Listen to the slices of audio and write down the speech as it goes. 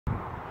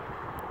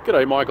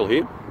G'day, Michael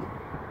here.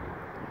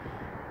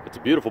 It's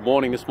a beautiful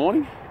morning this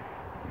morning.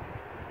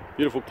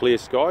 Beautiful clear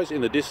skies.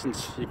 In the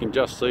distance you can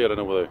just see, I don't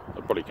know whether,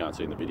 I probably can't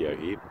see in the video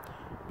here,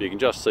 but you can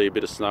just see a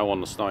bit of snow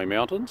on the Snowy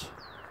Mountains.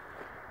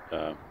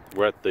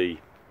 We're at the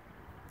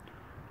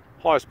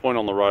highest point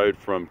on the road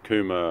from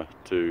Cooma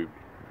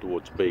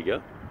towards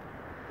Bega.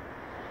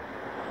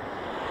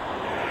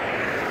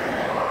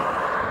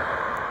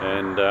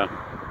 And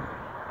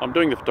I'm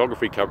doing the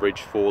photography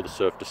coverage for the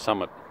Surf to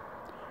Summit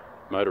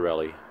motor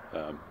rally.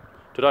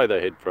 Today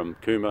they head from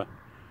Cooma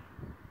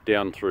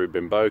down through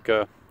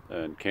Bimboka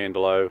and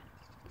Candelo,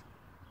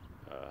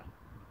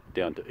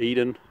 down to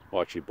Eden,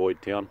 well actually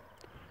Boyd Town.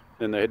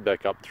 Then they head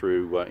back up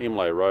through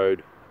Imlay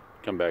Road,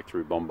 come back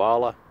through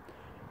Bombala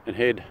and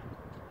head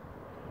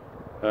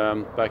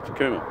back to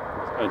Cooma.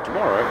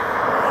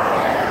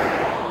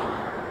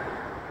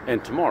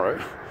 And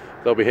tomorrow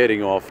they'll be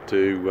heading off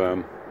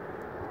to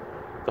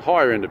the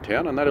higher end of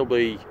town, and that'll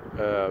be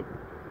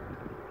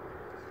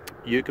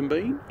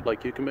Yucumbene,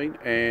 Lake Yucumbene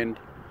and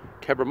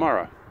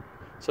Cabramurra.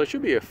 So it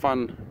should be a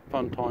fun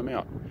time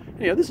out.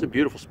 Anyhow, this is a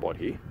beautiful spot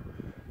here.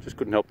 Just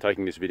couldn't help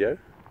taking this video.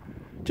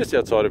 Just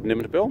outside of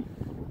Nimmitabel.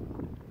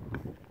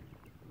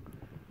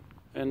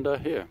 And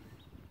here.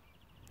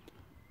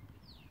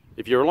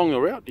 If you're along the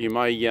route, you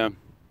may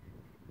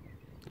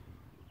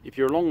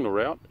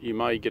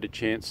get a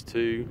chance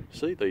to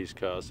see these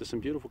cars. There's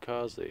some beautiful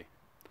cars there.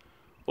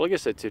 Well, I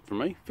guess that's it from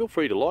me. Feel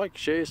free to like,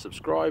 share,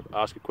 subscribe,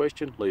 ask a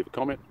question, leave a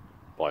comment.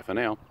 Bye for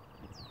now.